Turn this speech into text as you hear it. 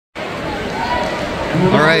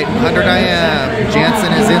All right, 100 IM.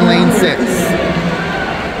 Jansen is in lane 6.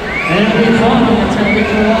 And it'll be fun. It's going to get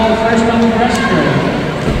the wall first on the breaststroke.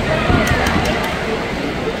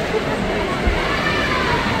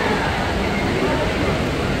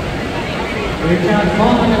 We've got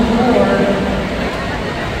falling at 4.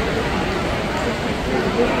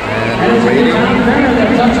 And we're waiting. Tom Brenner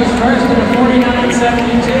that touches first at a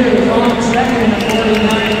 49.72. Falling second at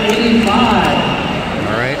 49.85.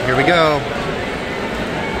 All right, here we go.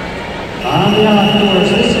 On the outdoors,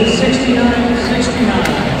 this is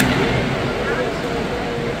 69.69.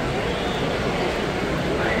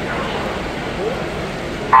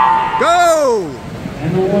 Go!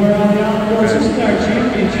 And the winner on the outdoors is our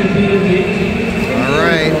championship being the 18. All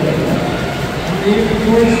right. On the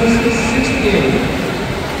outdoors, this is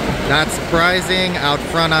 68. Not surprising. Out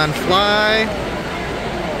front on fly.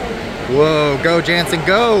 Whoa, go Jansen,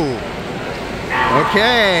 go!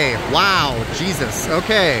 Okay, wow, Jesus,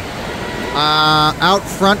 okay. Out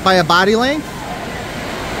front by a body length.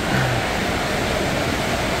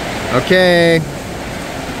 Okay.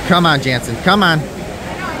 Come on, Jansen, come on.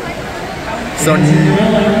 So,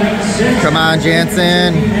 come on,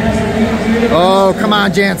 Jansen. Oh, come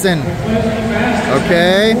on, Jansen.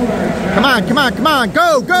 Okay. Come on, come on, come on.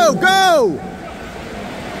 Go, go, go.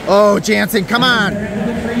 Oh, Jansen, come on.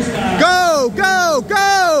 Go, go,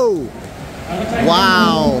 go.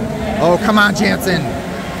 Wow. Oh, come on, Jansen.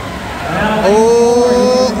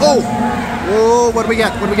 Oh, oh. Oh, what do we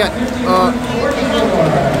got? What do we got?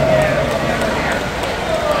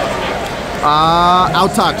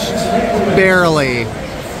 Out-touched. Barely.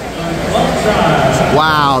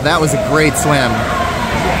 Wow, that was a great swim.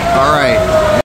 All right.